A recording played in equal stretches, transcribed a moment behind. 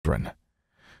children.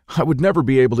 I would never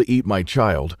be able to eat my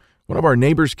child. One of our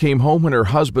neighbors came home when her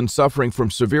husband, suffering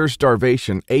from severe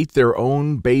starvation, ate their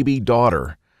own baby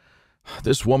daughter.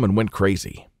 This woman went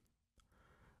crazy.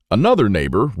 Another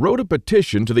neighbor wrote a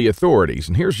petition to the authorities,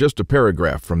 and here's just a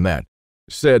paragraph from that.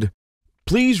 It said,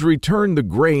 "Please return the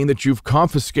grain that you've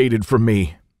confiscated from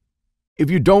me. If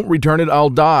you don't return it, I'll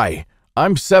die.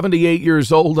 I'm 78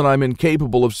 years old and I'm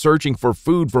incapable of searching for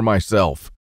food for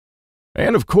myself."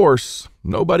 And of course,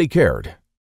 nobody cared.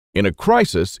 In a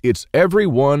crisis, it's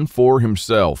everyone for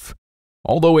himself.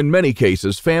 Although in many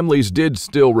cases, families did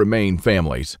still remain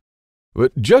families.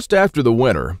 But just after the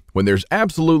winter, when there's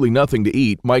absolutely nothing to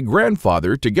eat, my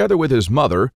grandfather, together with his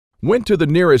mother, went to the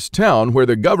nearest town where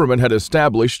the government had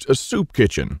established a soup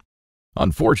kitchen.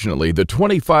 Unfortunately, the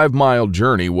 25-mile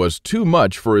journey was too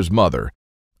much for his mother.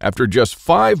 After just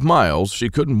 5 miles, she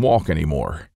couldn't walk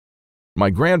anymore. My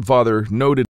grandfather noted